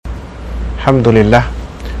ฮัมดุลิลละห์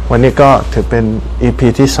วันนี้ก็ถือเป็น EP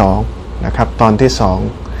ที่2นะครับตอนที่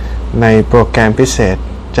2ในโปรแกรมพิเศษ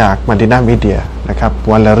จากมะดีนะห์มีเดียนะครับ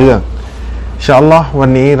วันละเรื่องอินชาอัลลอฮ์วัน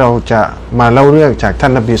นี้เราจะมาเล่าเรื่องจากท่า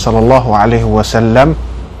นนบีศ็อลลัลลอฮุอะลัยฮิวะซัลลัม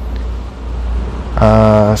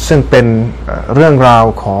ซึ่งเป็นเรื่องราว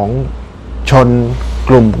ของชนก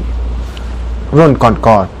ลุ่มรุ่น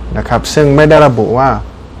ก่อนๆนะครับซึ่งไม่ได้ระบุว่า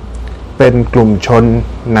เป็นกลุ่มชน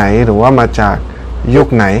ไหนหรือว่ามาจากยุค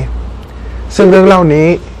ไหนซึ่งเรื่องเล่านี้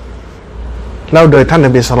เล่าโดยท่านน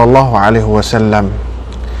บีศ็อลลัลลอฮุอะลัยฮิวะซัลลัม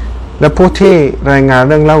และผู้ที่รายงาน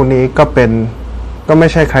เรื่องเล่านี้ก็ไม่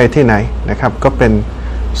ใช่ใครที่ไหนนะครับก็เป็น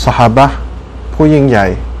ซอฮาบะห์ผู้ยิ่งใหญ่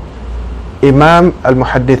อิมามอัลมุ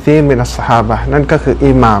ฮัดดิธีนมินัสซอฮาบะห์นั่นก็คือ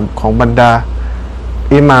อิหม่ามของบรรดา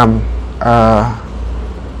อิหม่าม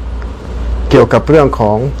เกี่ยวกับเรื่องข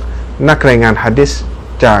องนักรายงานหะดีษ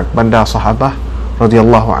จากบรรดาซอฮาบะห์รอฎิยั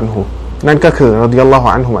ลลอฮุอันฮุนั่นก็คือรอฎิยัลลอฮุ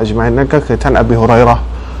อันฮุมอัจมัยนั่นก็คือท่านอบีฮุรอยเราะห์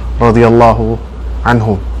รอฎิยัลลอฮุอัน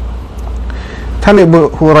ฮุท่านอบี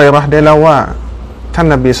ฮุรอยเราะห์ได้เล่าว่าท่าน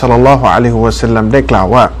นบีศ็อลลัลลอฮุอะลัยฮิวะซัลลัมได้กล่าว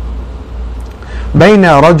ว่าบัยน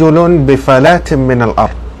ะรจุลบิฟะลาติมินัลอั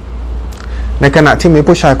รฎในขณะที่มี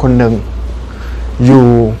ผู้ชายคนหนึ่งอยู่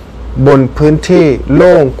บนพื้นที่โ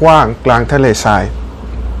ล่งกว้างกลางทะเลทราย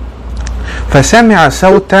فسمع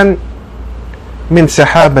صوتا من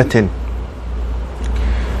سحابة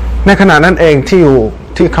ในขณะนั้นเอง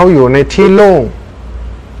ที่เขาอยู่ในที่โล่ง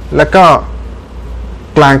แล้วก็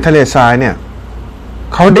กลางทะเลทรายเนี่ย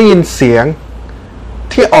เขาได้ยินเสียง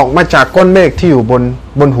ที่ออกมาจากก้อนเมฆที่อยู่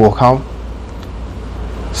บนหัวเขา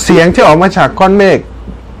เสียงที่ออกมาจากก้อนเมฆ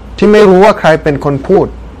ที่ไม่รู้ว่าใครเป็นคนพูด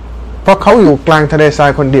เพราะเขาอยู่กลางทะเลทรา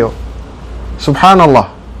ยคนเดียวซุบฮานัลลอฮ์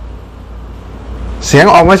เสียง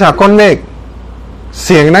ออกมาจากก้อนเมฆเ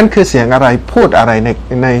สียงนั้นคือเสียงอะไรพูดอะไร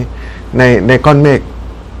ในก้อนเมฆ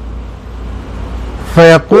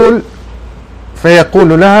فيقول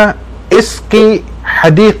لها اسقي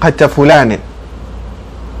حديقة فلان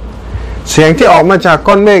เสียงที่ออกมาจาก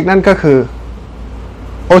ก้อนเมฆนั่นก็คือ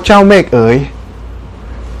โอ้เจ้าเมฆเอ๋ย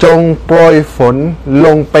จงโปรยฝนล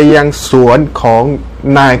งไปยังสวนของ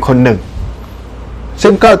นายคนหนึ่ง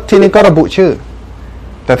ซึ่งก็ที่นี้ก็ระบุชื่อ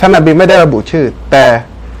แต่ท่านนบีไม่ได้ระบุชื่อแต่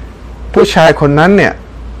ผู้ชายคนนั้นเนี่ย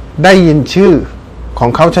ได้ยินชื่อของ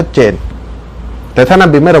เขาชัดเจนแต่ท่านน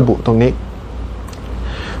บีไม่ระบุตรงนี้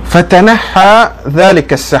فتنحى ذلك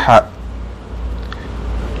السحاب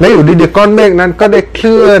และอยู่ดีๆก้อนเมฆนั้นก็ได้เค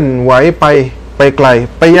ลื่อนไหวไปไกล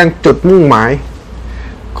ไปยังจุดมุ่งหมาย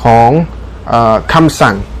ของคำ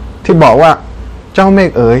สั่งที่บอกว่าเจ้าเมฆ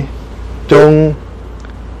เอ๋ยจง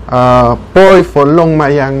โปรยฝนลงมา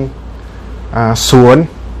ยังสวน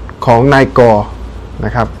ของนายกอน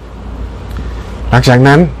ะครับหลังจาก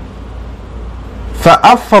นั้น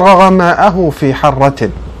فأفرغ ماءه في حرة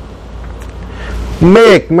เม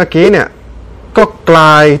ฆเมื่อกี้เนี่ยก็กล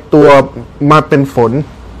ายตัวมาเป็นฝน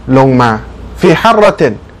ลงมาฟีฮัรเราะติ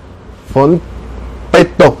นฝนไป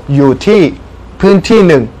ตกอยู่ที่พื้นที่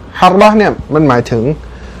หนึ่งฮัรเราะห์เนี่ยมันหมายถึง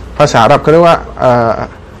ภาษาอาหรับเขาเรียกว่า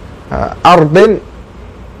อัรดิน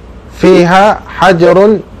ฟีฮาฮัจรุ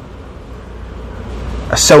น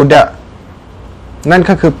ซาวดะนั่น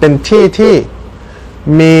ก็คือเป็นที่ที่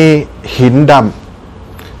มีหินด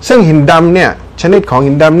ำซึ่งหินดำเนี่ยชนิดของ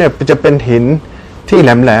หินดำเนี่ยจะเป็นหินที่แ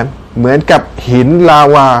หลมๆเหมือนกับหินลา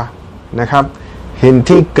วานะครับหิน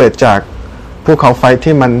ที่เกิดจากภูเขาไฟ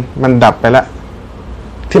ที่มันดับไปแล้ว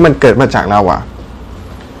ที่มันเกิดมาจากลาวา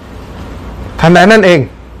ทันใดนั่นเอง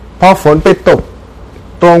พอฝนไปตก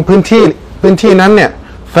ตรงพื้นที่นั้นเนี่ย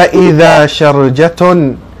فإذا شرجة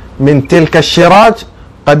من تلك الشراج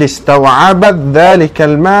قد استوعبت ذلك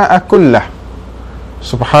الماء كله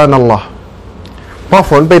سبحان الله พอ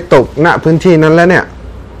ฝนไปตกณพื้นที่นั้นแล้วเนี่ย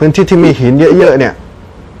พื้นที่ที่มีหินเยอะๆเนี่ย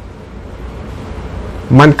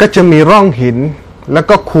มันก็จะมีร่องหินแล้ว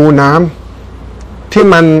ก็คูน้ำที่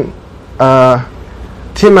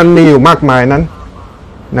มันมีอยู่มากมายนั้น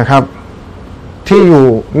นะครับที่อยู่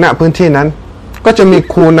ณพื้นที่นั้นก็จะมี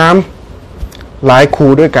คูน้ำหลายคู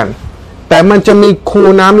ด้วยกันแต่มันจะมีคู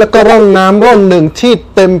น้ำแล้วก็ร่องน้ำร่องหนึ่งที่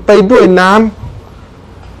เต็มไปด้วยน้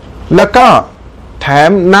ำแล้วก็แถ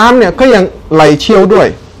มน้ำเนี่ยก็ยังไหลเชี่ยวด้วย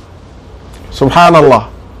ซุบฮานัลลอฮ์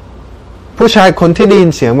ผู้ชายคนที่ได้ยิ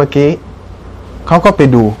นเสียงเมื่อกี้เขาก็ไป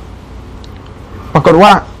ดูปรากฏว่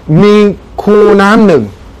ามีคูน้ำหนึ่ง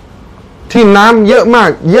ที่น้ำเยอะมาก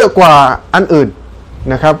เยอะกว่าอันอื่น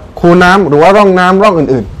นะครับคูน้ำหรือว่าร่องน้ำร่อง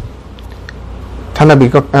อื่นๆท่านนบี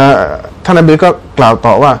ก็กล่าว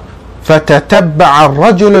ต่อว่า فتتبع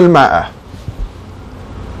الرجل الماء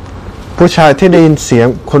ผู้ชายที่ได้ยินเสียง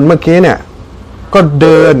คนเมื่อกี้เนี่ยก็เ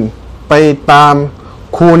ดินไปตาม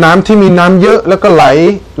คูน้ำที่มีน้ำเยอะแล้วก็ไห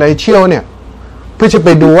ลเชี่ยวเนี่ยเพื่อจะไป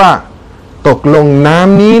ดูว่า ตกลงน้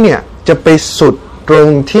ำนี้เนี่ยจะไปสุดตรง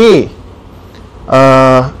ที่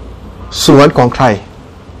สวนของใคร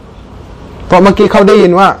เพราะเมื่อกี้เขาได้ยิ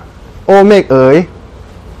นว่าโอ้เมฆเอ๋ย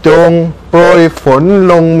จงโปรยฝน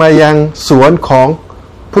ลงมายังสวนของ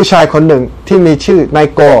ผู้ชายคนหนึ่งที่มีชื่อนาย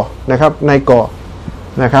กอนะครับนายกอ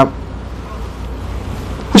นะครับ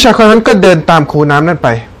ผู้ชายคนนั้นก็เดินตามคูน้ำนั้นไป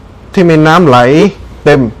ที่มีน้ำไหลเ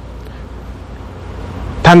ต็ม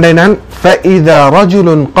ทันใดนั้น فإذا رجل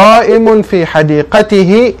قائم في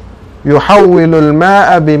حديقته يحول الماء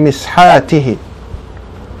بمسحاته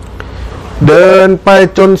เดินไป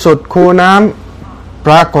จนสุดคูน้ำป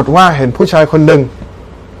รากฏว่าเห็นผู้ชายคนหนึ่ง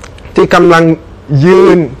ที่กำลังยื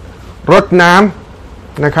นรดน้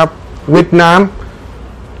ำนะครับวิดน้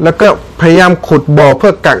ำแล้วก็พยายามขุดบ่อเพื่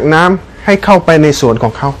อกักน้ำให้เข้าไปในสวนขอ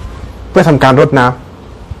งเขาเพื่อทำการรดน้ำ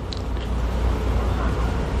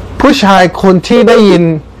ผู้ชายคนที่ได้ยิน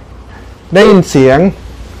เ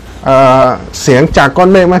สียงจากก้อน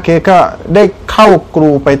เมฆเมื่อกี้ก็ได้เข้าก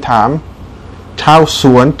รูไปถามชาวส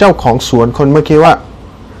วนเจ้าของสวนคนเมื่อกี้ว่า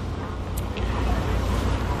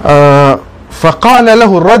فقال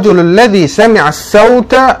له الرجل الذي سمع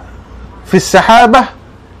الصوت في السحابة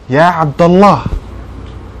يا عبد الله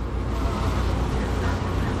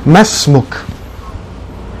ما اسمك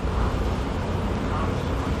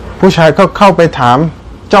ผู้ชายก็เข้าไปถาม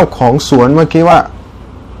เจ้าของสวนเมื่อกี้ว่า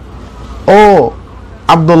โอ้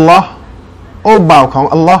อับดุลลอฮ์โอ้บ่าวของ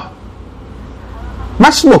อัลลอฮ์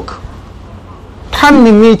มัสมุกท่าน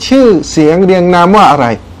มีชื่อเสียงเรียงนามว่าอะไร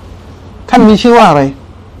ท่านมีชื่อว่าอะไร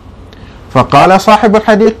فقال صاحب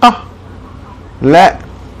الحديقة และ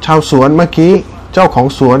ชาวสวนเมื่อกี้เจ้าของ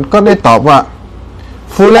สวนก็ได้ตอบว่า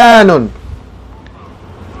ฟุลานุน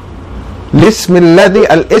الاسم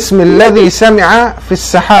الذي سمع في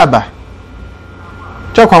السحابة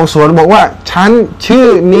เจ้าของสวนบอกว่าฉันชื่อ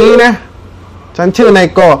นี้นะฉันชื่อนาย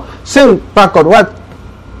กอซึ่งปรากฏว่า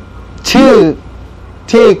ชื่อ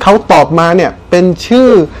ที่เขาตอบมาเนี่ยเป็นชื่อ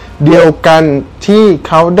เดียวกันที่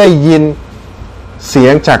เขาได้ยินเสีย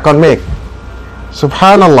งจากก้อนเมฆซุบฮ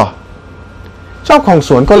านัลลอฮ์เจ้าของส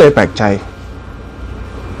วนก็เลยแปลกใจ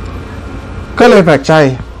เพ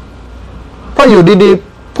ราะอยู่ดี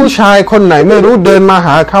ๆผู้ชายคนไหนไม่รู้เดินมาห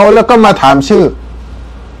าเขาแล้วก็มาถามชื่อ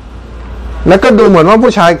แล้วก็ดูเหมือนว่า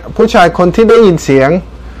ผู้ชายคนที่ได้ยินเสียง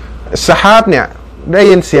ซะฮาบเนี่ยได้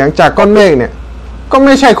ยินเสียงจากก้อนเมฆเนี่ยก็ไ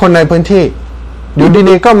ม่ใช่คนในพื้นที่อยู่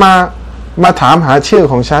ดีๆก็มาถามหาชื่อ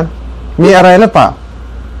ของฉันมีอะไรหรือเปล่า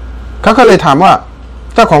เขาก็เลยถามว่า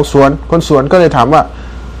เจ้าของสวนคนสวนก็เลยถามว่า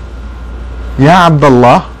ยาอับดุลล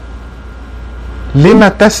อฮ์ลิมา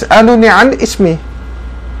ตัสอัลุนีอันอิสมี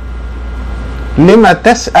ลิมา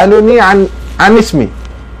ตัสอัลุนีอันอิสมี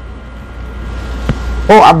โ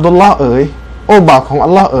อ้อับดุลลอฮ์เอ๋ยโอ้บ่าวของอั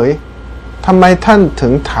ลลอฮ์เอ๋ยทำไมท่านถึ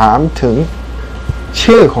งถามถึง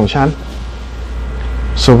ชื่อของฉัน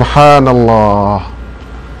ซุบฮานัลลอฮ์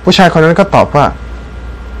ผู้ชายคนนั้นก็ตอบว่า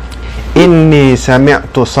إني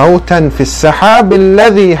سمعت صوتا في السحاب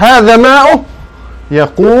الذي هذا ماؤه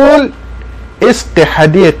يقول اسق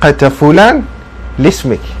حديقة فلان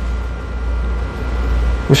لاسمك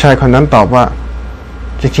ผู้ชายคนนั้นตอบว่า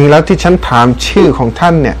จริงๆแล้วที่ฉันถามชื่อของท่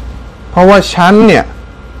านเนี่ยเพราะว่าฉันเนี่ย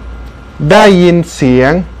ได้ยินเสีย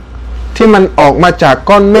งที่มันออกมาจาก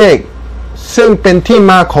ก้อนเมฆซึ่งเป็นที่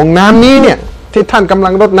มาของน้ำนี้เนี่ยที่ท่านกำลั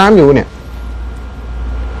งรดน้ำอยู่เนี่ย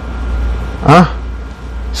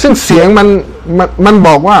ซึ่งเสียงมันบ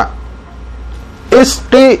อกว่าอิส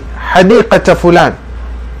กีฮะดีกะตะฟุลาน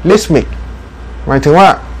ลิสมิกหมายถึงว่า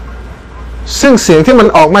ซึ่งเสียงที่มัน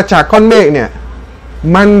ออกมาจากก้อนเมฆเนี่ย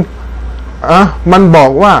มันบอ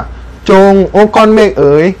กว่าจงโอ้ก้อนเมฆเ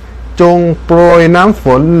อ๋ยจงโปรยน้ำฝ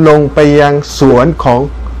นลงไปยังสวนของ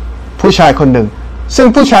ผู้ชายคนหนึ่งซึ่ง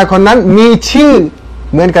ผู้ชายคนนั้นมีชื่อ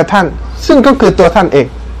เหมือนกับท่านซึ่งก็คือตัวท่านเอง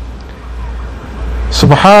ซุ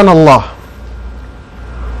บฮานัลลอฮ์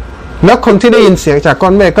แล้วคนที่ได้ยินเสียงจากก้อ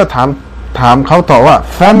นเมฆก็ถามเขาต่อว่า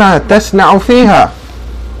ฟามาตัสนาอูฟีฮา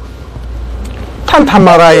ท่านท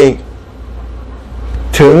ำอะไร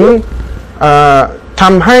ถึงท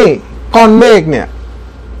ำให้ก้อนเมฆเนี่ย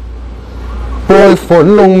โปรยฝน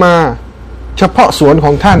ลงมาเฉพาะสวนข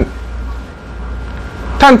องท่าน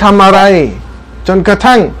ทำอะไรจนกระ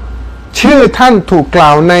ทั่งชื่อท่านถูกกล่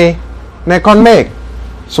าวในก้อนเมฆ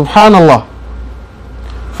ซุบฮานัลลอฮ์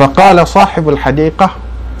فقال صاحب الحديقة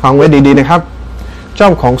ฟังไว้ดีๆนะครับเจ้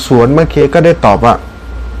าของสวนเมื่อกี้ก็ได้ตอบว่า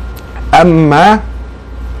อัมมา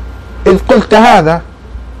อิกุลตะฮาดะ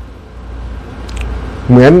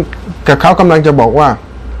เหมือนกับเขากำลังจะบอกว่า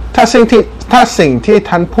ถ้าสิ่งที่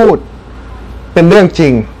ท่านพูดเป็นเรื่องจริ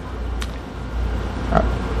ง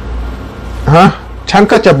ฉัน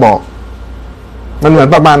ก็จะบอกมันเหมือน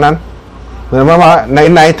ประมาณนั้นเหมือนว่า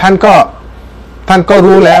ไหนท่านก็ ท่านก็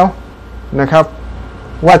รู้แล้วนะครับ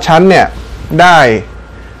ว่าฉันเนี่ยได้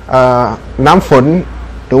น้ำฝน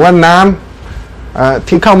หรือว่าน้ำ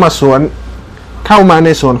ที่เข้ามาใน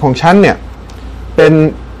สวนของฉันเนี่ยเ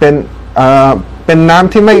ป็นน้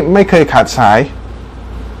ำที่ไม่เคยขาดสาย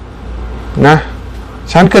นะ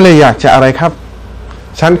ฉันก็เลยอยากจะอะไรครับ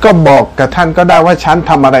ฉันก็บอกกับท่านก็ได้ว่าฉัน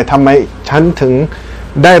ทำอะไรทำไมฉันถึง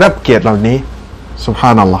ได้รับเกียรติเหล่านี้ซุบฮ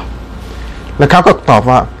านัลลอฮ์แล้วเขาก็ตอบ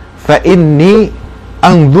ว่าฟะอินนี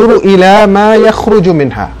อันซุรุอิลามายะครุจุมิน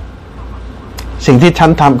ฮาสิ่งที่ฉัน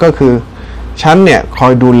ทำก็คือฉันเนี่ยคอ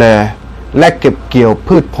ยดูแลและเก็บเกี่ยว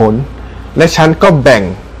พืชผลและฉันก็แบ่ง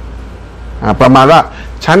ประมาณว่า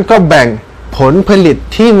ฉันก็แบ่งผลผลิต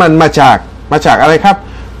ที่มันมาจากอะไรครับ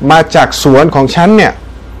มาจากสวนของฉันเนี่ย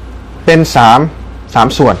เป็นสาม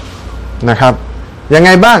ส่วนนะครับยังไง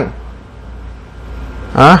บ้าง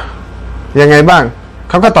ยังไงบ้าง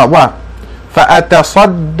เขาก็ตอบว่าฟะอัต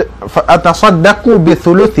ซัดดักูบิ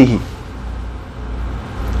ซุลุซิฮิ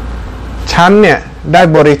ฉันเนี่ยได้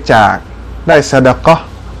บริจาคได้ซะดะกอฮ์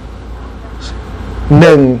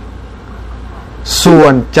1ส่ว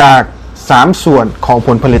นจาก3ส่วนของผ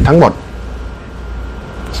ลผลิตทั้งหมด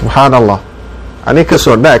ซุบฮานัลลอฮ์อันนี้คือ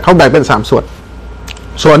ส่วนแรกเขาแบ่งเป็น3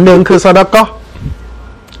ส่วนหนึ่งคือซะดะกอฮ์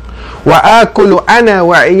วะอากุลุอานะ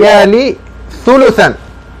วะอิยาลิซุลุซัน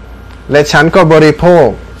และฉันก็บริโภค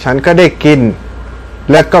ฉันก็ได้กิน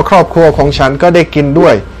และก็ครอบครัวของฉันก็ได้กินด้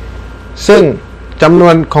วยซึ่งจำนว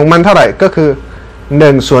นของมันเท่าไหร่ก็คือ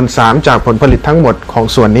1/3จากผลผลิตทั้งหมดของ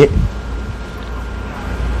ส่วนนี้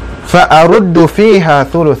ฟะอารุดดูฟีฮา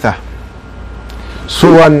ซุลุซะ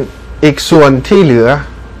ส่วนอีกส่วนที่เหลือ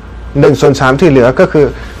1/3ที่เหลือก็คือ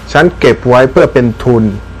ฉันเก็บไว้เพื่อเป็นทุน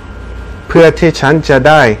เพื่อที่ฉันจะ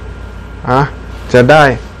ได้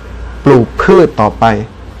ปลูกพืชต่อไป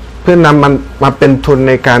เพื่อนำมันมาเป็นทุนใ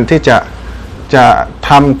นการที่จะ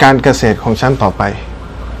ทำการเกษตรของฉันต่อไป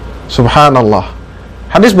ซุบฮานัลลอฮ์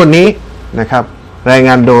หะดีษบทนี้นะครับรายง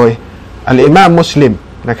านโดยอัลอิมามมุสลิม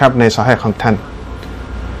นะครับในซอฮีฮ์ของท่าน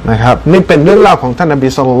นะครับนี่เป็นเรื่องเล่าของท่านนบี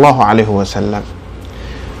ศ็อลลัลลอฮุอะลัยฮิวะซัลลัม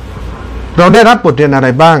เราได้รับบทเรียนอะไร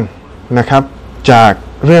บ้างนะครับจาก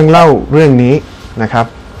เรื่องเล่าเรื่องนี้นะครับ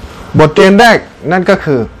บทเรียนแรกนั่นก็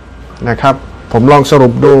คือนะครับผมลองสรุ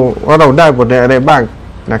ปดูว่าเราได้บทเรียนอะไรบ้าง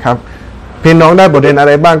นะครับพี่น้องได้บทเรียนอะไ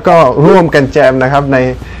รบ้างก็ร่วมกันแจมนะครับ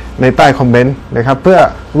ในใต้คอมเมนต์นะครับเพื่อ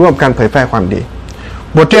ร่วมกันเผยแพร่ความดี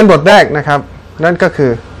บทเรียนบทแรกนะครับนั่นก็คื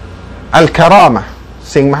ออัลคารอมะ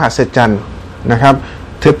สิ่งมหัศจรรย์นะครับ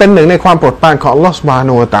ถือเป็นหนึ่งในความโปรดปรานของอัลลอฮฺซุบฮาน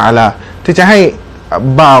ะฮูวะตะอาลาที่จะให้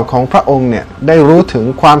บ่าวของพระองค์เนี่ยได้รู้ถึง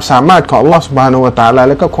ความสามารถของอัลลอฮฺซุบฮานะฮูวะตะอาลา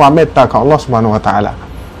และก็ความเมตตาของอัลลอฮฺซุบฮานะฮูวะตะอาลา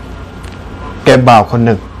แก่บ่าวคนห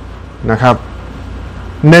นึ่งนะครับ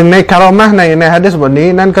หนึ่งในคารอมะห์ในหะดีษบทนี้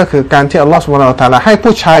นั่นก็คือการที่อัลลอฮฺซุบฮานะฮูวะตะอาลาให้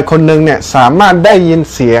ผู้ชายคนหนึ่งเนี่ยสามารถได้ยิน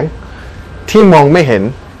เสียงที่มองไม่เห็น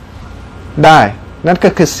ได้นั่นก็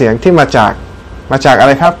คือเสียงที่มาจากอะไ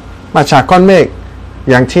รครับมาจากก้อนเมฆ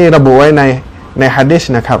อย่างที่ระบุไว้ในหะดีษ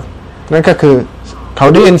นะครับนั่นก็คือเขา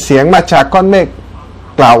ได้ยินเสียงมาจากก้อนเมฆ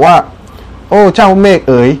กล่าวว่าโอ้เจ้าเมฆ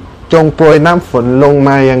เอ๋ยจงโปรยน้ำฝนลงม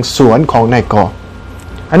ายังสวนของนายกอ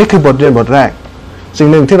อันนี้คือบทเรียนบทแรกสิ่ง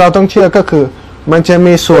หนึ่งที่เราต้องเชื่อก็คือมันจะ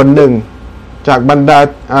มีส่วนหนึ่งจากบรรดา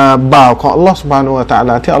บ่าวของอัลลอฮฺซุบฮานะฮูวะตะอา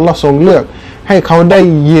ลาที่อัลลอฮฺทรงเลือกให้เขาได้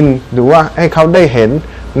ยินหรือว่าให้เขาได้เห็น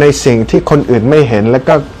ในสิ่งที่คนอื่นไม่เห็นและ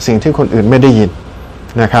ก็สิ่งที่คนอื่นไม่ได้ยิน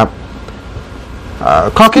นะครับ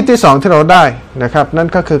ข้อคิดที่2ที่เราได้นะครับนั่น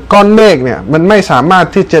ก็คือก้อนเมฆเนี่ยมันไม่สามารถ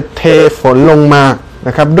ที่จะเทฝนลงมาน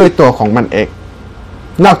ะครับด้วยตัวของมันเอง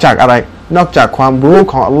นอกจากอะไรนอกจากความรู้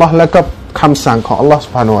ของอัลลอฮ์และก็คำสั่งของอัลลอฮ์ซุ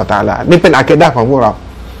บฮานะฮูวะตะอาลานี่เป็นอะกีดะห์ของพวกเรา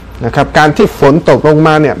นะครับการที่ฝนตกลงม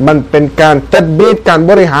าเนี่ยมันเป็นการตัดบีดการ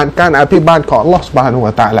บริหารการอภิบาลของอัลลอฮ์ซุบฮานะฮูว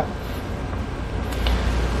ะตะอาลา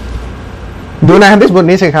ดูในหะดีษบท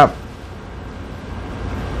นี้สิครับ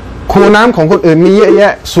คูน้ำของคนอื่นมีเยอะแย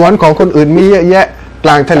ะสวนของคนอื่นมีเยอะแยะก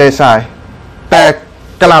ลางทะเลทรายแต่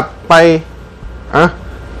กลับไป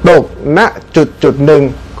ตกณจุดหนึ่ง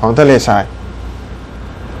ของทะเลทราย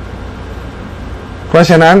เพราะ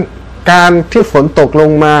ฉะนั้นการที่ฝนตกล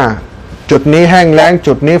งมาจุดนี้แห้งแล้ง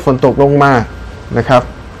จุดนี้ฝนตกลงมานะครับ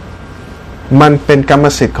มันเป็นกรรม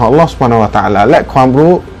สิทธิ์ของอัลลอฮฺซุบฮานะฮูวะตะอาลาและความ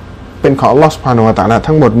รู้เป็นของอัลลอฮฺซุบฮานะฮูวะตะอาลา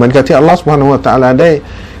ทั้งหมดเหมือนกับที่อัลลอฮฺซุบฮานะฮูวะตะอาลาได้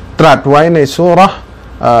ตรัสไว้ในซูเราะห์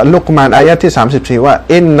ลุกมานอายะที่34ว่า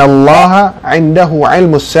อินนัลลอฮะอินดะฮูอิล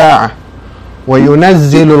มุสซาอะห์วะยุนัซ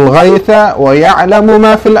ซิลุลฆอยซะวะยะอ์ละมุม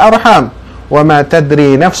าฟิลอัรฮามวะมาตัดรี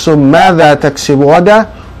นัฟซุมมาซาตักซิบกะดะ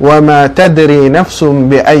วะมาตัดรีนัฟซุม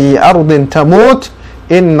บิอัยอัรฎินตะมูต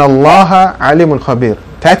อินนัลลอฮะอะลีมุลคบีร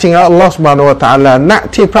แท้จริงแล้วอัลลอฮฺซุบฮานะฮูวะตะอาลาณ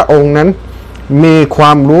ที่พระองค์นั้นมีคว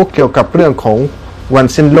ามรู้เกี่ยวกับเรื่องของวัน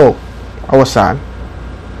สิ้นโลกอวสาน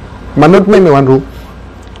มนุษย์ไม่มีวันรู้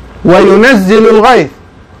วะยุนัซซิลุลฆอยซ์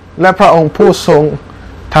และพระองค์ผู้ทรง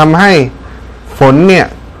ทำให้ฝนเนี่ย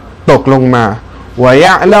ตกลงมาวะย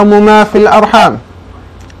ะละมุมาฟิลอัรฮาม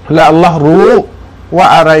และอัลลอฮ์รู้ว่า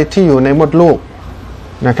อะไรที่อยู่ในมดลูก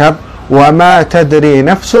นะครับวะมาตัดรี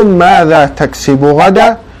นัฟซุมมาซาตักซิบุกอดะ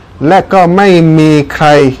และก็ไม่มีใคร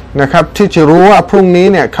นะครับที่จะรู้ว่าพรุ่งนี้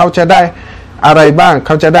เนี่ยเขาจะได้อะไรบ้างเข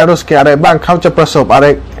าจะได้รุสกีอะไรบ้างเขาจะประสบอะ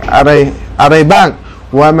ไรบ้าง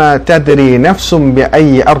วะมาตัดรีนัฟซุมบิอั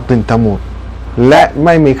ยอัรฎินตะมูตและไ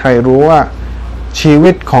ม่มีใครรู้ว่าชี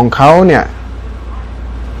วิตของเขาเนี่ย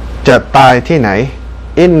จะตายที่ไหน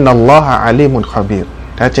อินนัลลอฮะอาลีมุนคอบีร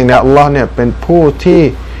แท้จริงแล้วอัลลอฮ์เนี่ยเป็นผู้ที่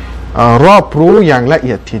รอบรู้อย่างละเ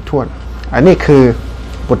อียดถี่ถ้วนอันนี้คือ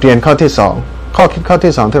บทเรียนข้อที่สองข้อคิดข้อ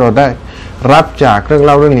ที่สองที่เราได้รับจากเรื่องเ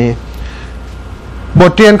ล่าเรื่องนี้บ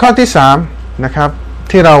ทเรียนข้อที่สามนะครับ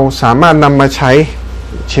ที่เราสามารถนำมาใช้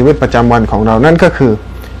ชีวิตประจำวันของเรานั่นก็คือ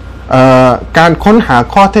การค้นหา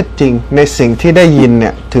ข้อเท็จจริงในสิ่งที่ได้ยินเนี่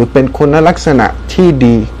ยถือเป็นคุณลักษณะที่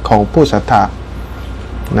ดีของผู้ศรัทธา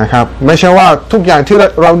นะครับไม่ใช่ว่าทุกอย่างที่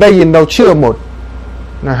เราได้ยินเราเชื่อหมด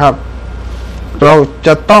นะครับเราจ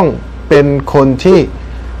ะต้องเป็นคนที่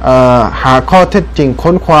หาข้อเท็จจริง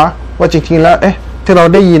ค้นคว้าว่าจริงๆแล้วที่เรา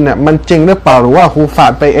ได้ยินน่ะมันจริงหรือเปล่าหรือว่าหูฝา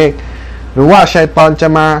ดไปเองหรือว่าชัยฏอนจะ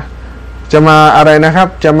มาอะไรนะครับ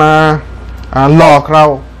จะมาหลอกเรา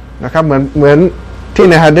นะครับเหมือนที่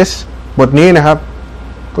ในหะดีษบทนี้นะครับ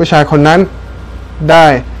ผู้ชายคนนั้นได้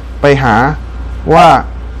ไปหาว่า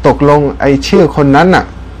ตกลงไอ้ชื่อคนนั้นน่ะ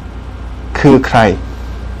คือใคร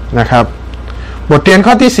นะครับบทเรียน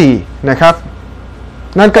ข้อที่สี่นะครับ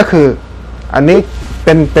นั่นก็คืออันนี้เ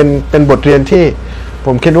ป็นบทเรียนที่ผ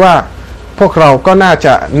มคิดว่าพวกเราก็น่าจ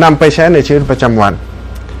ะนำไปใช้ในชีวิตประจำวัน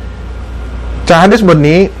จากหะดีษบท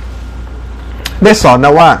นี้ได้สอนน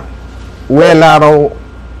ะว่าเวลาเรา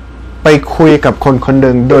ไปคุยกับคนคนห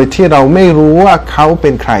นึ่งโดยที่เราไม่รู้ว่าเขาเป็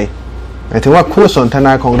นใครหมายถึงว่าคู่สนทน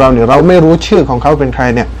าของเราเนี่ยเราไม่รู้ชื่อของเขาเป็นใคร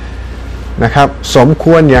เนี่ยนะครับสมค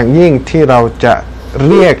วรอย่างยิ่งที่เราจะ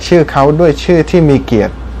เรียกชื่อเขาด้วยชื่อที่มีเกียร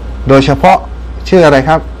ติโดยเฉพาะชื่ออะไรค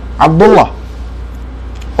รับอับดุลลอฮ์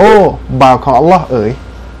โอ้บ่าวของอัลลอฮ์เอ๋ย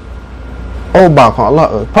โอ้บ่าวของอัลลอฮ์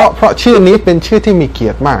เอ๋ยเพราะชื่อนี้เป็นชื่อที่มีเกี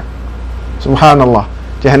ยรติมากซุบฮานัลลอฮ์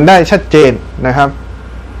จะเห็นได้ชัดเจนนะครับ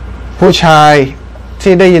ผู้ชาย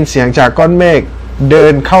ที่ได้ยินเสียงจากก้อนเมฆเดิ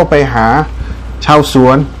นเข้าไปหาชาวส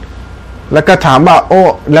วนแล้วก็ถามว่าโอ้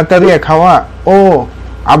แล้วก็เรียกเขาว่าโอ้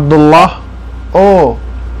อับดุลลอฮ์โอ้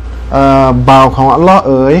บ่าวของอัลลอฮ์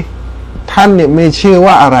เอ๋ยท่านเนี่ยมีชื่อ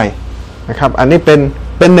ว่าอะไรนะครับอันนี้เ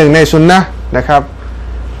ป็นหนึ่งในสุนนะนะครับ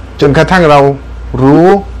จนกระทั่งเรารู้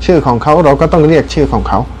ชื่อของเขาเราก็ต้องเรียกชื่อของ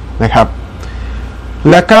เขานะครับ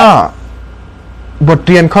แล้วก็บท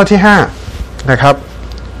เรียนข้อที่ห้านะครับ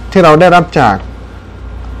ที่เราได้รับจาก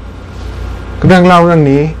เรื่องเล่าเรื่อง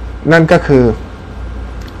นี้นั่นก็คือ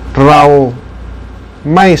เรา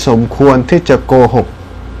ไม่สมควรที่จะโกหก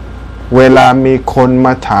เวลามีคนม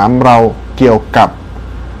าถามเราเกี่ยวกับ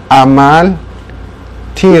อามัล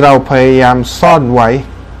ที่เราพยายามซ่อนไว้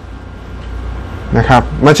นะครับ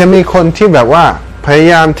มันจะมีคนที่แบบว่าพยา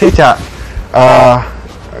ยามที่จะ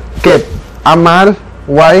เก็บอามัล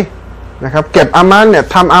ไว้นะครับเก็บอามัลเนี่ย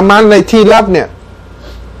ทำอามัลในที่ลับเนี่ย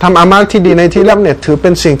ทำอามัลที่ดีในที่ลับเนี่ยถือเป็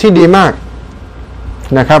นสิ่งที่ดีมาก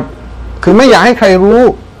นะครับคือไม่อยากให้ใครรู้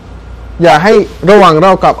อยากให้ระหว่างเร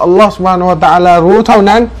ากับอัลลอฮฺซุบฮานะฮูวะตะอาลารู้เท่า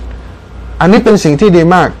นั้นอันนี้เป็นสิ่งที่ดี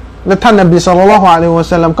มากและท่านนบีศ็อลลัลลอฮุอะลัยฮิวะ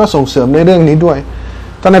ซัลลัมก็ส่งเสริมในเรื่องนี้ด้วย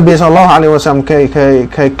ท่านนบีศ็อลลัลลอฮุอะลัยฮิวะซัลลัม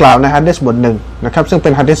เคยกล่าวในหะดีษบทหนึ่งนะครับซึ่งเป็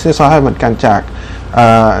นหะดีษที่ซอฮีฮ์เหมือนกันจาก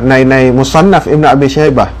ในมุศันนัฟอิบนุอบีชั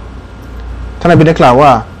ยบะห์ท่านนบีได้กล่าวว่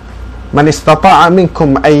ามันอิสตะฏออะมินคุม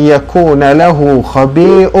อัยยะคูนละฮูคอ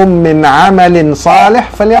บีอุมมินอะมัลินศอลิ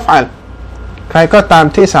ฮ์ฟัลยัฟอัลใครก็ตาม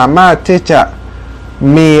ที่สามารถที่จะ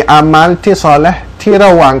มีอามัลที่ศอลิฮ์ที่ร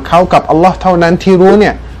ะหว่างเขากับอัลลอฮ์เท่านั้นที่รู้เ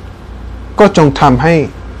นี่ยก็จงทำให้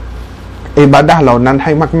อิบาดะห์เหล่านั้นใ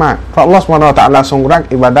ห้มากๆเพราะอัลลอฮ์ซุบฮานะฮูวะตะอาลาทรงรัก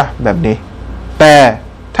อิบาดะห์แบบนี้แต่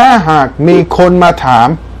ถ้าหากมีคนมาถาม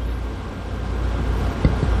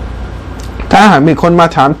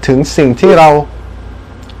ถึงสิ่งที่เร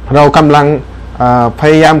ากำลังพ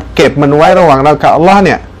ยายามเก็บมันไว้ระหว่างเรากับอัลลอฮ์เ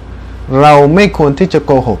นี่ยเราไม่ควรที่จะโ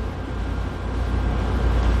กหก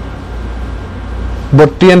บ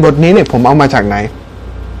ทเรียนบทนี้เนี่ยผมเอามาจากไหน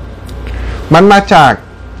มันมาจาก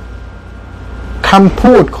คำ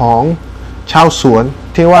พูดของชาวสวน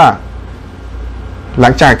ที่ว่าหลั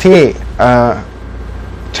งจากที่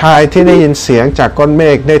ชายที่ได้ยินเสียงจากก้อนเม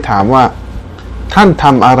ฆได้ถามว่าท่านท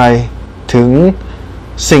ำอะไรถึง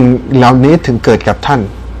สิ่งเหล่านี้ถึงเกิดกับท่าน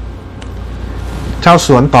ชาวส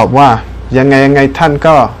วนตอบว่ายังไงท่าน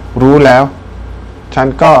ก็รู้แล้วฉัน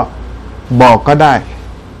ก็บอกก็ได้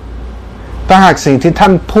ถ้าหากสิ่งที่ท่า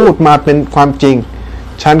นพูดมาเป็นความจริง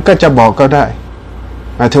ฉันก็จะบอกก็ได้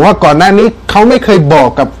ถือว่าก่อนหน้านี้เขาไม่เคยบอก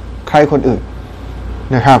กับใครคนอื่น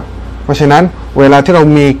นะครับเพราะฉะนั้นเวลาที่เรา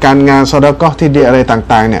มีการงานซอดาเกาะห์ที่ดีอะไร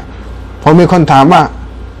ต่างๆเนี่ยพอมีคนถามว่า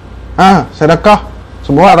ซอดาเกาะห์ส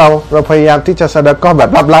มมติว่าเราพยายามที่จะซอดาเกาะห์แบบ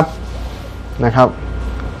ลับๆนะครับ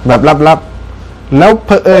แบบลับๆแล้วเผ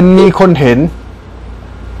อิญมีคนเห็น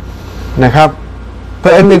นะครับเผ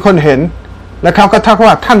อิญมีคนเห็นแล้วเขาก็ทัก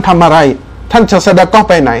ว่าท่านทำอะไรท่านจะซอดาเกาะห์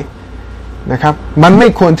ไปไหนนะครับมันไม่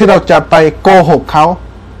ควรที่เราจะไปโกหกเขา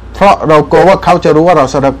เพราะเรากลัวว่าเขาจะรู้ว่าเรา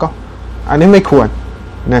ซอดาเกาะห์อันนี้ไม่ควร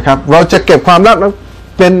นะครับเราจะเก็บความลับนั้น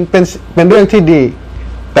เป็นเรื่องที่ดี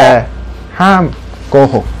แต่ห้ามโก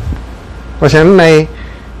หกเพราะฉะนั้นใ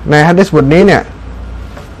นหะดีษบทนี้เนี่ย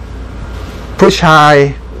ผู้ชาย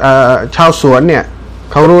ชาวสวนเนี่ย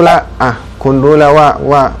เขารู้แล้วคุณรู้แล้ว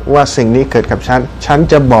ว่าสิ่งนี้เกิดกับฉัน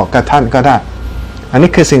จะบอกกับท่านก็ได้อันนี้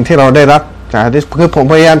คือสิ่งที่เราได้รับจากหะดีษคือผม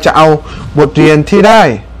พยายามจะเอาบทเรียนที่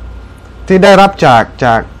ได้รับจาก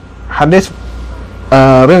หะดีษ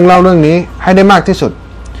เรื่องเล่าเรื่องนี้ให้ได้มากที่สุด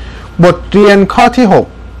บทเรียนข้อที่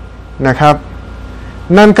6นะครับ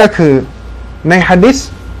นั่นก็คือในหะดีษ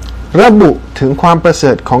ระบุถึงความประเส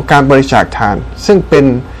ริฐของการบริจาคทานซึ่งเป็น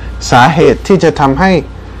สาเหตุที่จะทำให้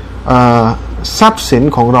ทรัพย์สิน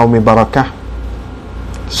ของเรามีบารอกะห์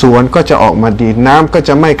สวนก็จะออกมาดีน้ำก็จ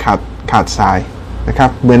ะไม่ขาดสายนะครั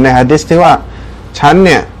บเหมือนในหะดีษที่ว่าฉันเ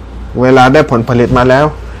นี่ยเวลาได้ผลผลิตมาแล้ว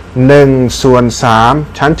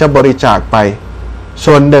1/3ฉันจะบริจาคไป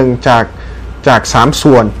ส่วนหนึ่งจาก3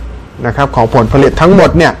ส่วนนะครับของผลผลิตทั้งหมด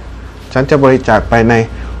เนี่ยฉันจะบริจาคไปใน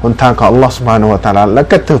หนทางของอัลลอฮฺซุบฮานะฮูวะตะอาลาและ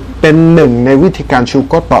ก็ถือเป็นหนึ่งในวิธีการชู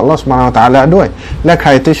กรต่ออัลลอฮฺซุบฮานะฮูวะตะอาลาด้วยและใค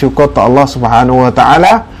รที่ชูกรต่ออัลลอฮฺซุบฮานะฮูวะตะอาล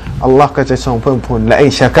าอัลลอฮฺก็จะทรงเพิ่มพูนและอิ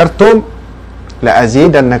นชะกัรตุมและอะซี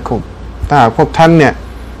ดันนะกุมถ้าพวกท่านเนี่ย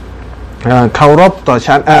เคารพต่อ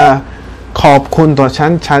ฉันขอบคุณต่อ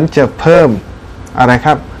ฉันจะเพิ่มอะไรค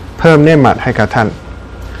รับเพิ่มเนืมัดให้กับท่าน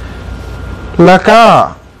แล้วก็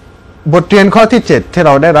บทเรียนข้อที่7ที่เ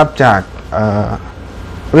ราได้รับจาก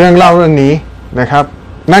เรื่องเล่าเรื่องนี้นะครับ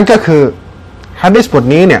นั่นก็คือหะดีษบท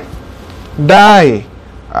นี้เนี่ยได้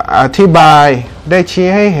อธิบายได้ชี้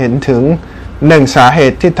ให้เห็นถึง1สาเห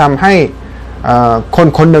ตุที่ทำให้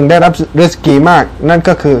คนหนึ่งได้รับริสกีมากนั่น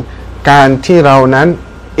ก็คือการที่เรานั้น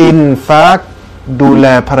อินฟากดูแล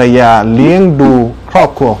ภรรยาเลี้ยงดูครอบ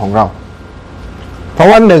ครัวของเราเพราะ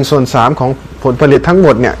ว่า1/3ของผลผลิตทั้งหม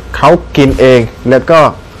ดเนี่ยเขากินเองแล้วก็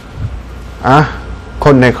ค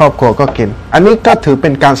นในครอบครัวก็กินอันนี้ก็ถือเป็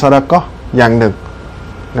นการซอดาเกาะห์อย่างหนึ่ง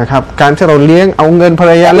นะครับการที่เราเลี้ยงเอาเงินภร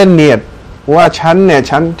รยาเล่นเนียดว่าฉัน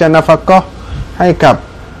จะนะฟะกะห์ให้กับ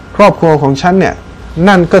ครอบครัวของฉันเนี่ย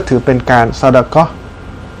นั่นก็ถือเป็นการซอดาเกาะห์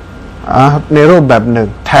ในรูปแบบหนึ่ง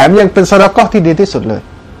แถมยังเป็นซอดาเกาะห์ที่ดีที่สุดเลย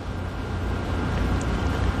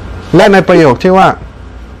และในประโยคที่ว่า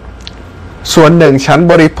ส่วนหนึ่งฉัน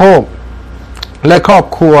บริโภคและครอบ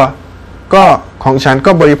ครัวก็ของฉัน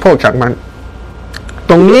ก็บริโภคจากมัน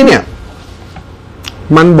ตรงนี้เนี่ย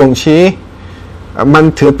มันบ่งชี้มัน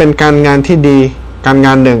ถือเป็นการงานที่ดีการง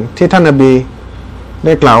านหนึ่งที่ท่านนบีไ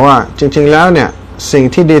ด้กล่าวว่าจริงๆแล้วเนี่ยสิ่ง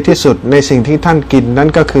ที่ดีที่สุดในสิ่งที่ท่านกินนั่น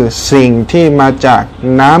ก็คือสิ่งที่มาจาก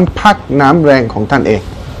น้ำพักน้ำแรงของท่านเอง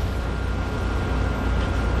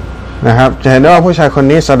นะครับจะเห็นได้ว่าผู้ชายคน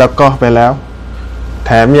นี้ซอดาเกาะห์ไปแล้วแถ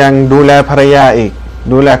มยังดูแลภรรยาอีก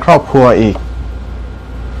ดูแลครอบครัวอีก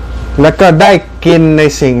แล้วก็ได้กินใน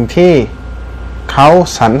สิ่งที่เขา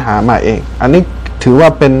สรรหามาเองอันนี้ถือว่า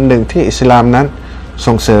เป็นหนึ่งที่อิสลามนั้น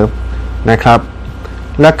ส่งเสริมนะครับ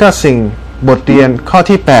แล้วก็สิ่งบทเรียนข้อ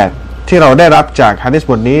ที่8ที่เราได้รับจากหะดีษ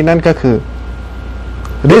บทนี้นั่นก็คือ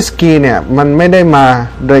ริสกีเนี่ยมันไม่ได้มา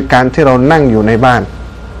โดยการที่เรานั่งอยู่ในบ้าน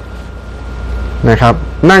นะครับ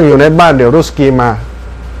นั่งอยู่ในบ้านเดี๋ยวริสกีมา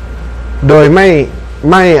โดยไ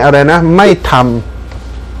ม่อะไรนะไม่ท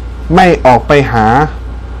ำไม่ออกไปหา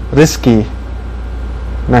ริสกี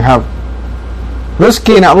นะครับริส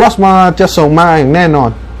กีเนี่ยอัลลอฮฺมาจะส่งมาอย่างแน่นอ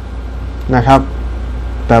นนะครับ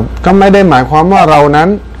แต่ก็ไม่ได้หมายความว่าเรานั้น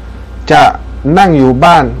จะนั่งอยู่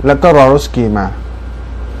บ้านแล้วก็รอริสกีมา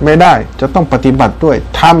ไม่ได้จะต้องปฏิบัติด้วย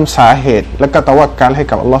ทำสาเหตุและก็ตะวักกัลให้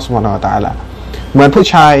กับอัลลอฮฺซุบฮานะฮูวะตะอาลาเหมือนผู้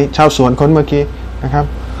ชายชาวสวนคนเมื่อกี้นะครับ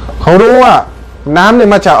เขารู้ว่าน้ำเนี่ย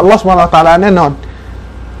มาจากอัลลอฮฺซุบฮานะฮูวะตะอาลาแน่นอน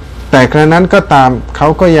แต่กระนั้นก็ตามเขา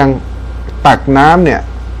ก็ยังตักน้ำเนี่ย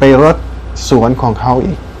ไปรดสวนของเขา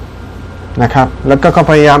อีกนะครับแล้วก็เขา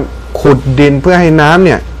พยายามขุดดินเพื่อให้น้ำเ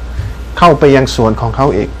นี่ยเข้าไปยังสวนของเขา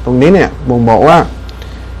อีกตรงนี้เนี่ยบ่งบอกว่า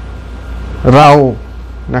เรา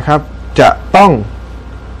นะครับจะต้อง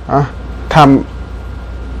ท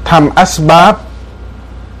ำอัสบาบ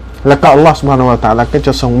แล้วก็อัลลอฮฺซุบฮานะฮูวะตะอาลาก็จ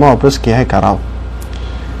ะทรงมอบริสกีให้กับเรา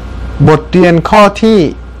บทเรียนข้อที่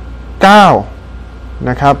 9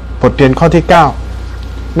นะครับบทเรียนข้อที่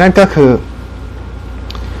9นั่นก็คือ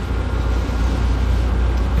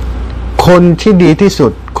คนที่ดีที่สุ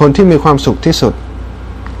ดคนที่มีความสุขที่สุด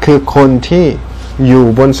คือคนที่อยู่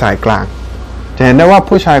บนสายกลางจะเห็นได้ว่า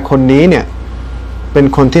ผู้ชายคนนี้เนี่ยเป็น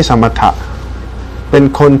คนที่สมถะเป็น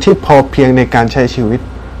คนที่พอเพียงในการใช้ชีวิต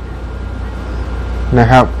นะ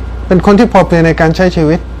ครับเป็นคนที่พอเพียงในการใช้ชี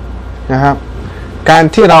วิตนะครับการ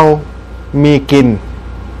ที่เรามีกิน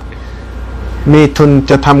มีทุน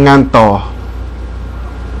จะทำงานต่อ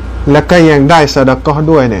และก็ยังได้ซะดะกอฮ์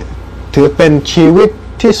ด้วยเนี่ยถือเป็นชีวิต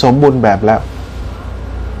ที่สมบูรณ์แบบแล้ว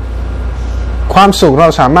ความสุขเรา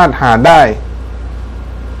สามารถหาได้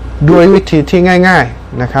ด้วยวิธีที่ง่าย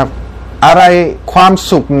ๆนะครับอะไรความ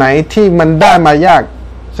สุขไหนที่มันได้มายาก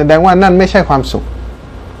แสดงว่านั่นไม่ใช่ความสุข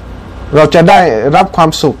เราจะได้รับความ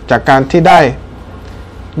สุขจากการที่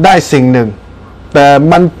ได้สิ่งหนึ่งแต่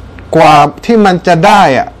มันกว่าที่มันจะได้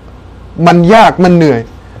อะมันยากมันเหนื่อย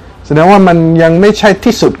แสดงว่ามันยังไม่ใช่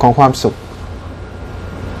ที่สุดของความสุข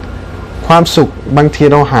ความสุขบางที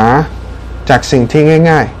เราหาจากสิ่งที่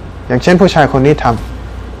ง่ายๆอย่างเช่นผู้ชายคนนี้ท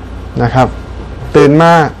ำนะครับตื่นม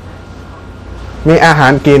ามีอาหา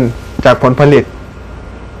รกินจากผลผลิต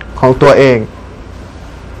ของตัวเอง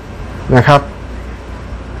นะครับ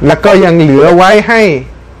แล้วก็ยังเหลือไว้ให้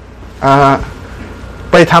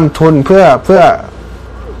ไปทำทุนเ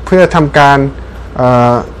พื่อทำการ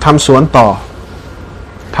ทำสวนต่อ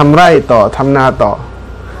ทำไร่ต่อทำนาต่อ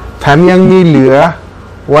แถมยังมีเหลือ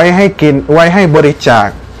ไว้ให้กินไว้ให้บริจาค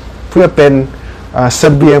เพื่อเป็นเส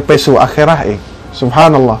บียงไปสู่อาคิเราะห์เองซุบฮา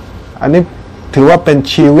นัลลอฮ์อันนี้ถือว่าเป็น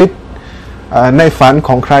ชีวิตในฝันข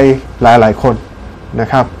องใครหลายๆคนนะ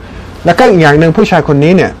ครับแล้วก็อีกอย่างหนึ่งผู้ชายคน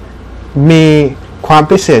นี้เนี่ยมีความ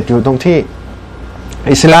พิเศษอยู่ตรงที่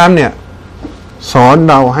อิสลามเนี่ยสอน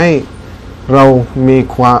เราให้เรามี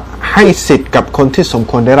ความให้สิทธิ์กับคนที่สม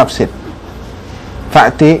ควรได้รับสิทธิ์ฟะ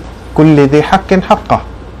ติกุลลิซิฮักกินฮักกะ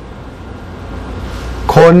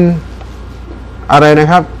คนอะไรนะ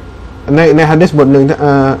ครับในหะดีษบทหนึ่ง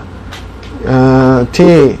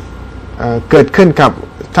ที่เกิดขึ้นกับ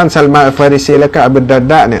ท่านซัลมานอัลฟาริซีและก็อบูดัร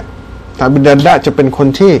ดะเนี่ยอบูดัรดะจะเป็นคน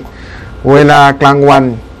ที่เวลากลางวัน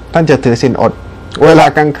ท่านจะถือศีลอดเวลา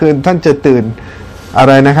กลางคืนท่านจะตื่นอะไ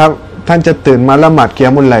รนะครับท่านจะตื่นมาละหมาดกิย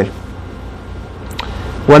ามุลไลล์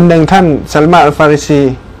วันหนึ่งท่านซัลมานอัลฟาริซี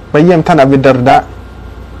ไปเยี่ยมท่านอบูดัรดะ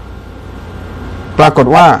ปรากฏ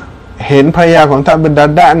ว่าเห็นภรรยาของท่านอบูดั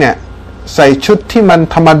รดะเนี่ยใส่ชุดที่มัน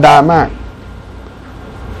ธรรมดามาก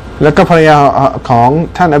แล้วก็ภรรยาของ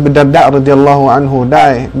ท่านอบูดัรดะรอฎิยัลลอฮุอันฮุ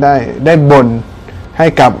ได้บ่นให้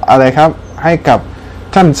กับอะไรครับให้กับ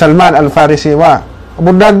ท่านซัลมานอัลฟาริซีว่าอ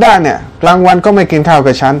บูดัรดะเนี่ยกลางวันก็ไม่กินข้าว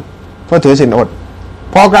กับฉันเพราะถือศีลอด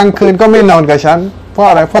พอกลางคืนก็ไม่นอนกับฉันเพราะ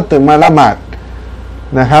อะไรเพราะตื่นมาละหมาด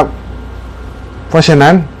นะครับเพราะฉะ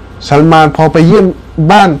นั้นซัลมานพอไปเยี่ยม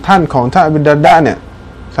บ้านท่านของท่านอบูดัรดะเนี่ย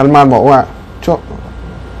ซัลมานบอกว่า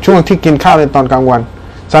ช่วงที่กินข้าวในตอนกลางวัน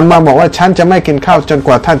ซัลมานบอกว่าฉันจะไม่กินข้าวจนก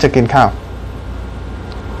ว่าท่านจะกินข้าว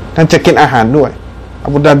ท่านจะกินอาหารด้วยอ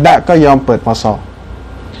บูดัรดะก็ยอมเปิดปศ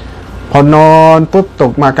พอนอนปุ๊บต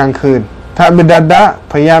กมากลางคืนท่านอบูดัรดะ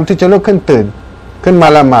พยายามที่จะลุกขึ้นตื่นขึ้นมา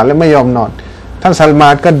ละหมาดและไม่ยอมนอนท่านซัลมา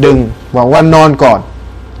นก็ดึงบอกว่านอนก่อน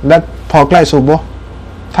และพอใกล้ซุบฮ์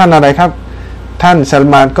ท่านอะไรครับท่านซัล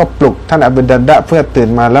มานก็ปลุกท่านอบูดัรดะเพื่อตื่น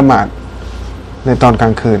มาละหมาดในตอนกล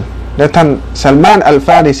างคืนและท่านซัลมานอัลฟ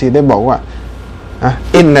าริซีได้บอกว่า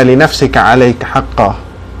อินนัลินัฟซิกะอะลัยกะฮักกะ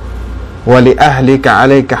วะลิอะฮลิกะอะ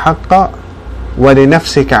ลัยกะฮักกะวะลินัฟ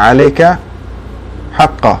ซิกะอะลัยกะฮั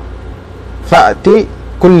กกะฟะติ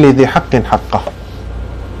กุลลิซิฮักกินฮักกะ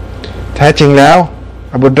แท้จริงแล้ว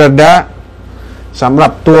อบูดัรดะสำหรั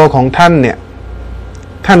บตัวของท่านเนี่ย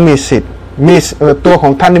ท่านมีสิทธิ์มีตัวขอ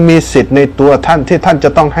งท่านมีสิทธิ์ในตัวท่านที่ท่านจะ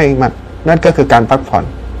ต้องให้มันนั่นก็คือการพักผ่อน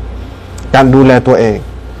การดูแลตัวเอง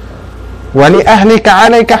วะลิอะฮลิกะอะ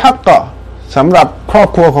ลัยกะฮักกะสำหรับครอบ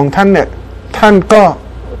ครัวของท่านเนี่ยท่านก็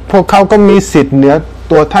พวกเขาก็มีสิทธิ์เหนือ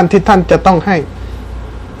ตัวท่านที่ท่านจะต้องให้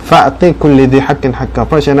ฟะติกุลลิซิฮักกินฮักกะเ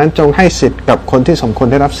พราะฉะนั้นจงให้สิทธิ์กับคนที่สมควร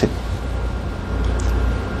ได้รับสิทธิ์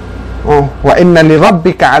วะอินนัลิร็อบ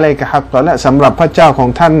บิกะอะลัยกะฮักกะและสำหรับพระเจ้าของ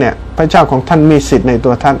ท่านเนี่ยพระเจ้าของท่านมีสิทธิ์ใน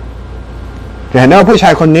ตัวท่านเห็นว่าผู้ชา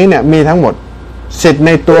ยคนนี้เนี่ยมีทั้งหมดสิทธิ์ใ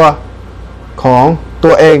นตัวของตั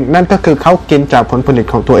วเองนั่นก็คือเขากินจากผลผลิต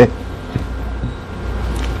ของตัวเอง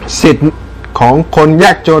สิทธิ์ของคนย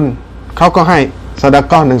ากจนเขาก็ให้ซะดะ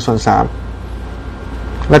กอฮ์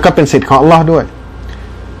1/3แล้วก็เป็นสิทธิ์ของอัลเลาะห์ด้วย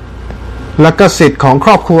แล้วก็สิทธิ์ของค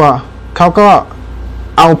รอบครัวเขาก็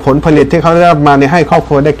เอาผลผลิตที่เขาได้รับมาเนี่ยให้ครอบค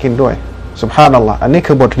รัวได้กินด้วยซุบฮานัลลอฮ์อันนี้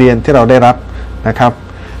คือบทเรียนที่เราได้รับนะครับ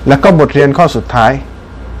แล้วก็บทเรียนข้อสุดท้าย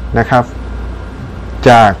นะครับ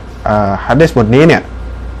จากหะดีษบทนี้เนี่ย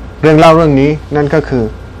เรื่องเล่าเรื่องนี้นั่นก็คือ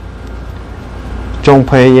จง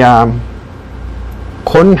พยายาม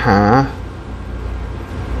ค้นหา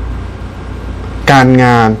การง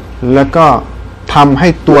านแล้วก็ทำให้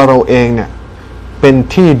ตัวเราเองเนี่ยเป็น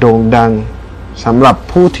ที่โด่งดังสำหรับ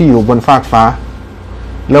ผู้ที่อยู่บนฟากฟ้า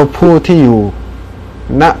แล้วผู้ที่อยู่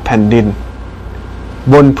ณแผ่นดิน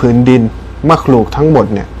บนผืนดินมักลูกทั้งหมด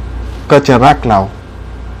เนี่ยก็จะรักเรา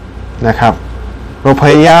นะครับเราพ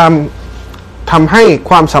ยายามทำให้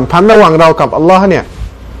ความสัมพันธ์ระหว่างเรากับอัลลอฮ์เนี่ย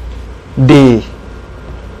ดี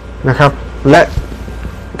นะครับและ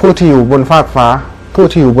ผู้ที่อยู่บนฟากฟ้าผู้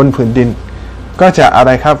ที่อยู่บนผืนดินก็จะอะไร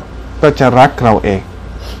ครับก็จะรักเราเอง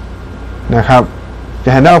นะครับจะ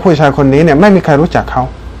เห็นได้ว่าผู้ชายคนนี้เนี่ยไม่มีใครรู้จักเขา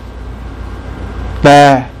แต่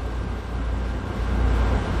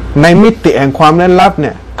ในมิติแห่งความลึกลับเ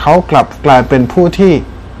นี่ยเขากลับกลายเป็นผู้ที่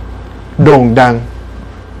โด่งดัง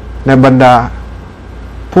ในบรรดา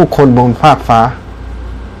ผู้คนบนฟากฟ้า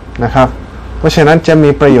นะครับเพราะฉะนั้นจะมี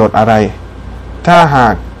ประโยชน์อะไรถ้าหา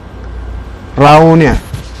กเราเนี่ย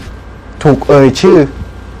ถูกเอ่ยชื่อ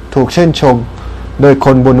ถูกชื่นชมโดยค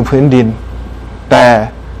นบนพื้นดินแต่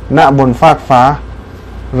ณบนฟากฟ้า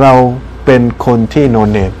เราเป็นคนที่โน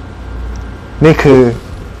เนมนี่คือ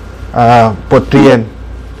บทเรียน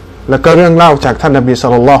แล้วก็เรื่องเล่าจากท่านนบีศ็อล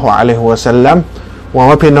ลัลลอฮุอะลัยฮิวะซัลลัมหวัง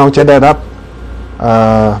ว่าพี่น้องจะได้รับ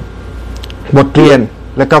บทเรียน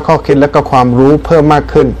และก็ข้อคิดและก็ความรู้เพิ่มมาก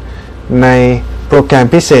ขึ้นในโปรแกรม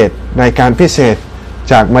พิเศษในการพิเศษ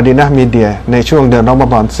จากมะดีนะห์มีเดียในช่วงเดือนรอม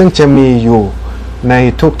ฎอนซึ่งจะมีอยู่ใน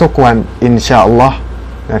ทุกๆวันอินชาอัลลอฮ์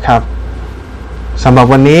นะครับสำหรับ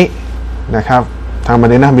วันนี้นะครับทางมะ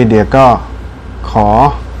ดีนะห์มีเดียก็ขอ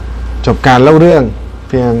จบการเล่าเรื่องเ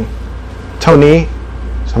พียงเท่านี้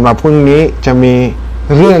สำหรับพรุ่งนี้จะมี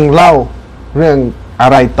เรื่องเล่าเรื่องอะ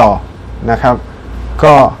ไรต่อนะครับ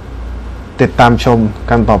ก็ติดตามชม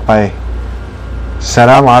กันต่อไปอัสส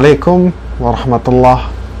ลามุอะลัยกุมวะเราะห์มะตุลลอฮ์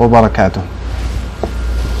วะบะเราะกาตุฮ์